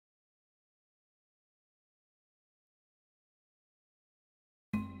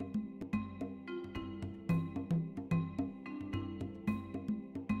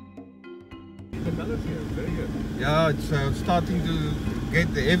liking the colors here. Very good. Yeah, it's starting to get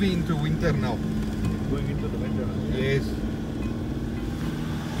heavy into winter now. Going into the winter. Yes.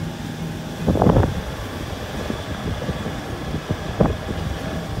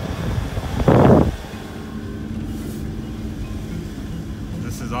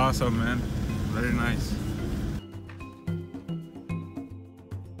 This is awesome, man. Very nice.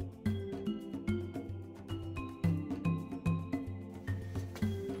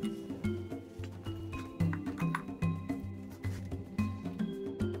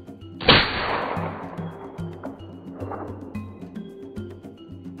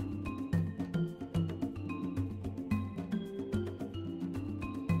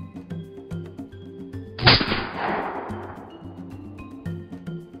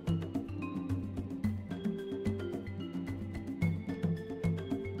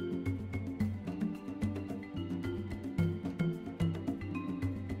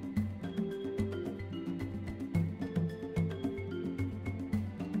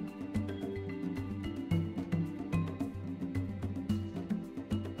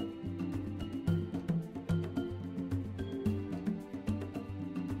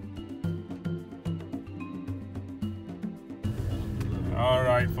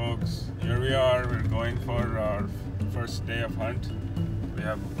 Alright folks, here we are, we're going for our first day of hunt. We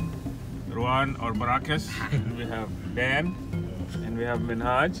have Ruan or Barakas, and we have Dan, and we have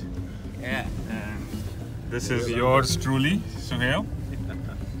Minhaj. Yeah. And this is yours truly, Suhail.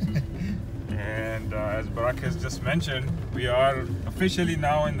 And as Barakas just mentioned, we are officially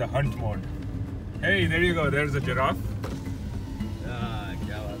now in the hunt mode. Hey, there you go, there's a giraffe.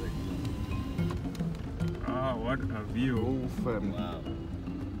 Ah, what a view. Wow.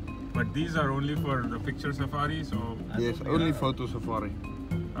 But these are only for the picture safari, so... Yes, only photo safari.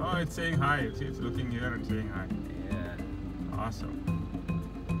 Oh, it's saying hi. See, it's looking here and saying hi. Yeah. Awesome.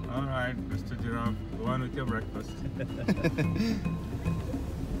 Alright, Mr. Giraffe, go on with your breakfast.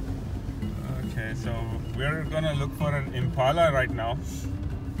 Okay, so we're gonna look for an Impala right now.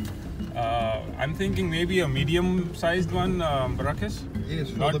 I'm thinking maybe a medium-sized one, Barakas? Yes,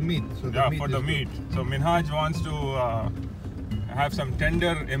 for the meat. So yeah, for the meat. So Minhaj wants to have some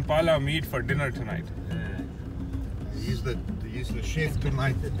tender Impala meat for dinner tonight. He's the chef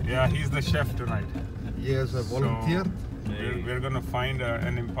tonight. Yeah, he's the chef tonight. He has volunteered. So we're gonna find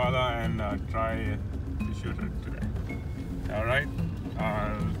an Impala and try to shoot it today. All right,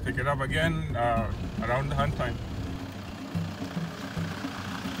 I'll pick it up again around the hunt time.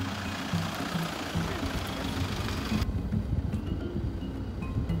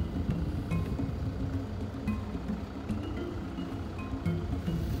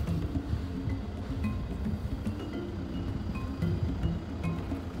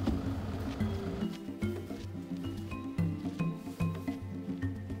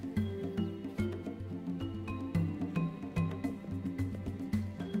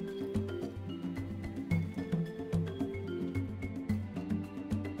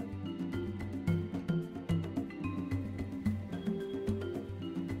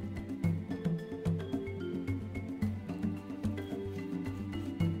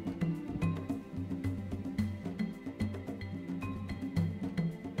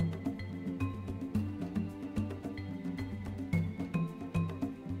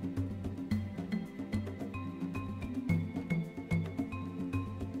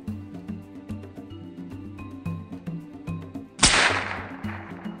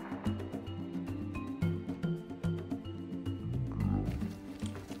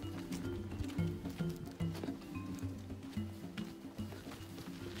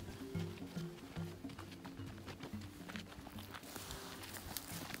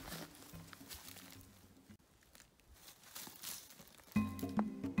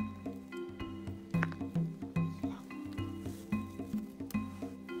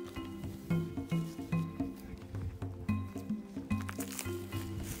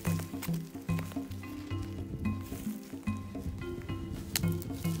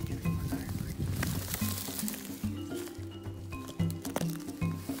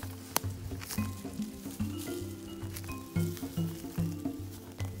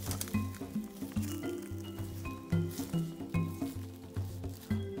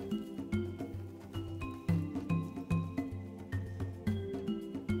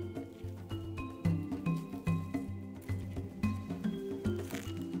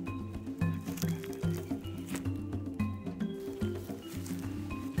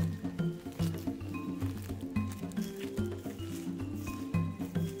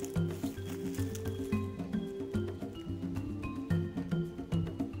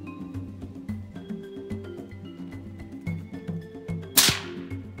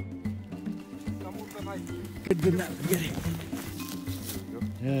 Good night. Get it.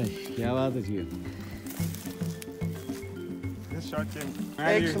 क्या बात है जी? This shot came.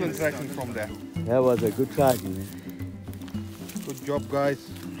 Excellent tracking from there. That was a good shot, man. Good job, guys.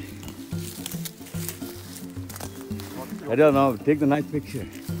 I don't know. Take the nice picture.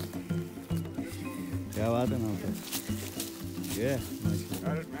 क्या बात है ना? Yeah. Nice.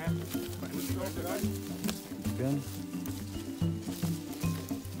 Got it, man. Good job, guys. Done.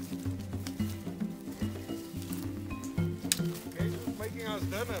 Making us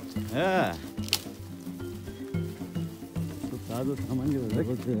dinner. Yeah. तो साधु सामान की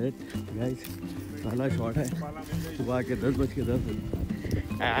वजह से guys पहला शॉट है सुबह के 10:10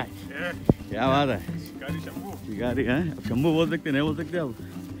 क्या बात है Shikari Shambhu. शिकारी हैं अब शंभू बोल सकते नहीं बोल सकते अब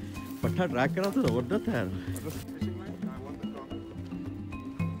पट्टा ट्रैक करा तो जबरदस्त है यार Fishing line? I want the dog.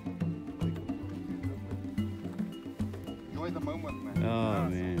 Enjoy the moment, man. oh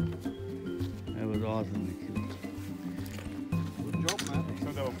man that was awesome actually Good job, man. So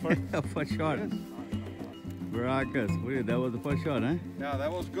the first. first shot Baracus that was the first shot huh Yeah,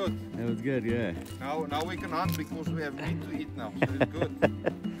 that was good. that was good yeah Now we can hunt because we have meat to eat now, so it's good.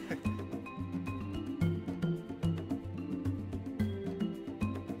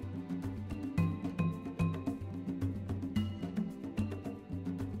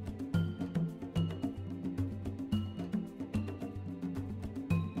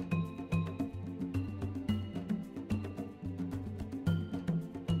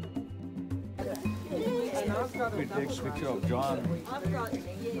 we take a picture of John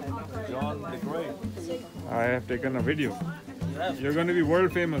the Great I have taken a video. You're going to be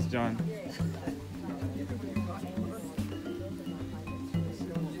world famous, John.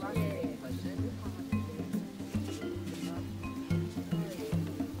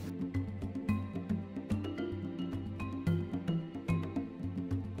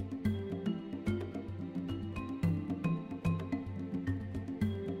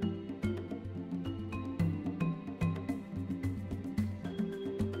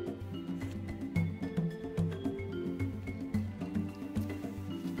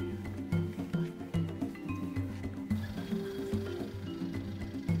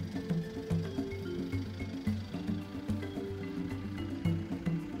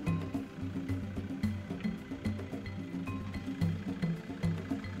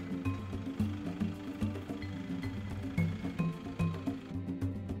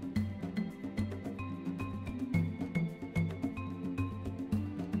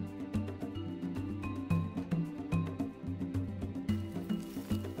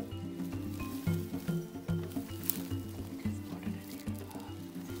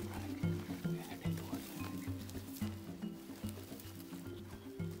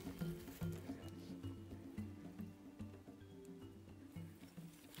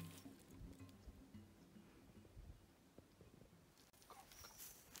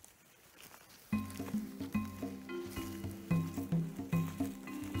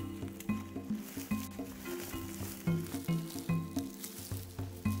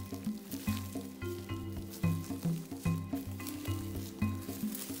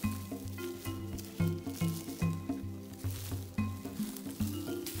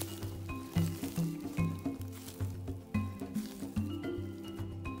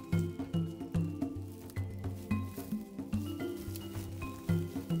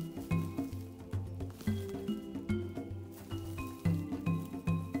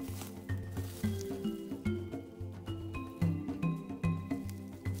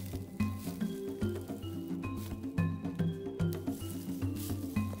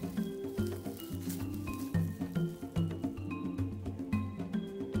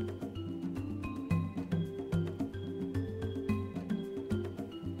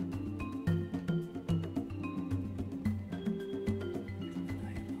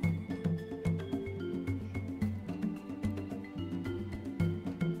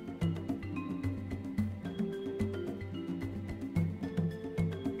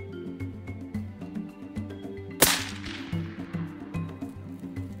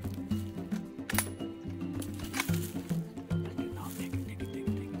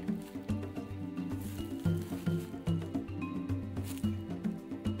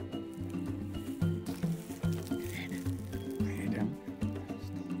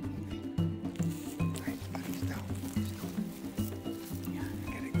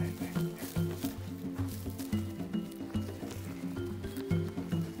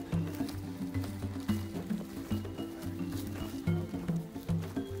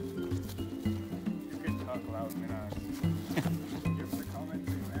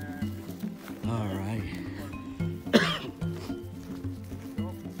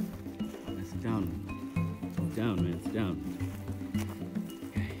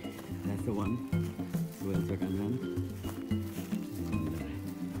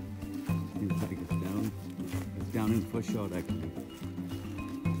 on his first shot actually.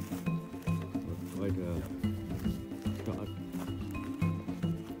 Quite a shot.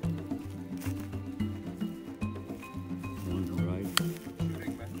 On the right.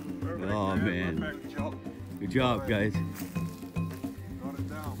 Oh man. Perfect job. Good job, guys. Got it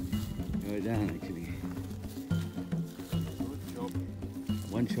down. Got it down actually. Good job.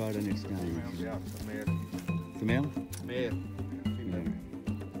 One shot and it's down. Actually. Yeah, the mare. It's a male? Mare. Yeah.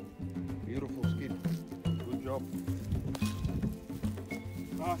 Beautiful skin. Good job.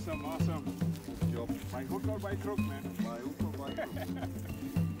 Awesome, awesome. Good job. By hook or by crook, man? By hook or by crook.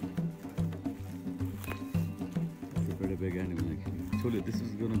 It's a pretty big animal actually. Told you this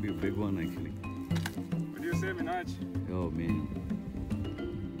is gonna be a big one actually. What do you say, Minaj? Oh man.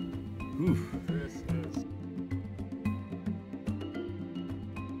 Oof. This is.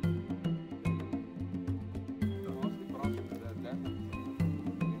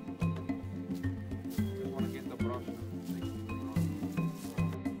 Just want to get the brush.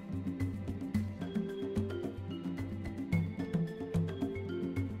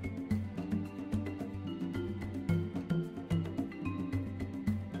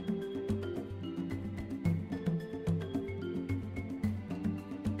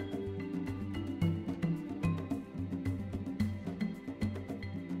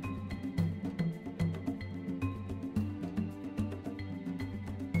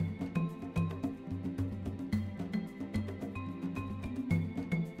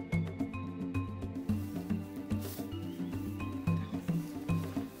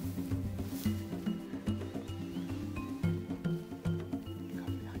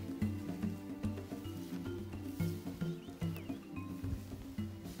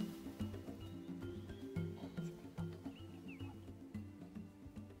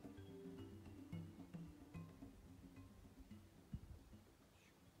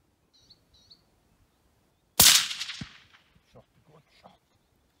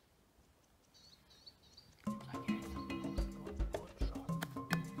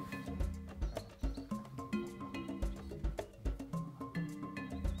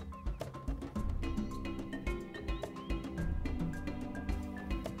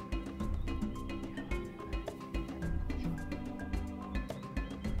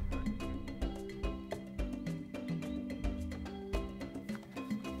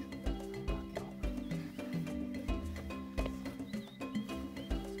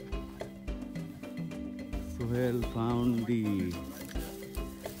 Sohail found the.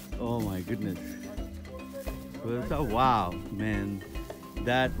 Oh my goodness. So, wow, man.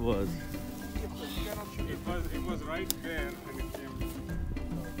 That was. It was right there and it came.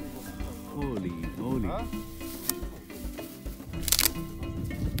 Holy moly. Huh?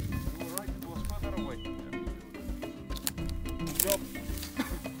 You were right, it was further away. Good job.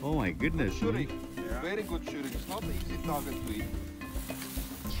 Oh my goodness. Shooting. Yeah. Very good shooting. It's not an easy target to hit.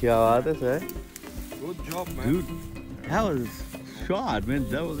 क्या बात है sir? Good job, man. Dude, that was shot, man.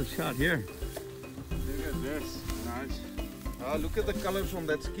 That was a shot here. Look at this, Minaj. Look at the colors on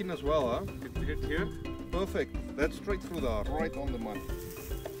that skin as well, huh? It hit here. Perfect. That's straight through the heart, right on the money.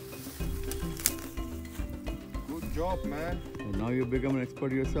 Good job, man. And now you become an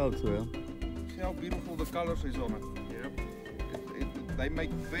expert yourself, Sohail. See how beautiful the colors is on it. Yep. They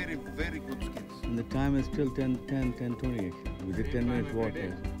make very, very good skins. And the time is still 10, 20 actually. We did 10 minutes walk. every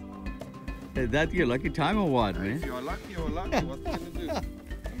day. Is that your lucky time or what, If man? you're lucky, you're lucky. What can you do?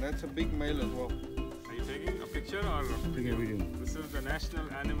 And that's a big male as well. Are you taking a picture or? Take a video. This is the national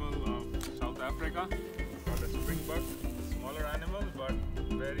animal of South Africa. It's called a Springbok. Smaller animal, but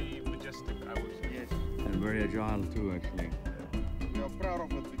very majestic, I would say. Yes. And very agile too, actually. We are proud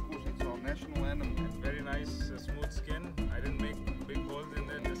of it because it's our national animal. Very nice, smooth skin. I didn't make big holes in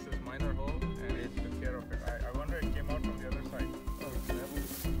it. This is minor hole, and it took care of it. I wonder it came out from the other side. Oh, it's never.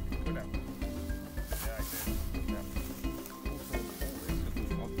 Could have. Yeah, I did. Yeah.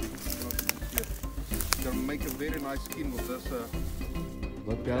 They'll make a very nice skin with this.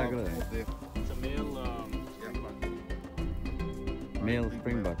 बहुत प्यारा colour है. out there. It's a male Springbok. Male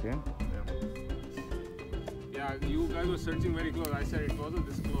Springbok, yeah? Yeah, you guys were searching very close. I said it wasn't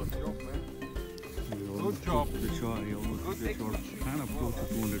this close. Good job. The shot, he almost Good the shot, execution. kind of close to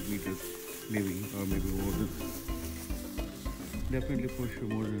 200 meters, maybe, or maybe more than. Definitely for sure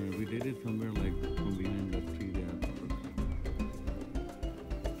more than. We did it somewhere like from behind that tree.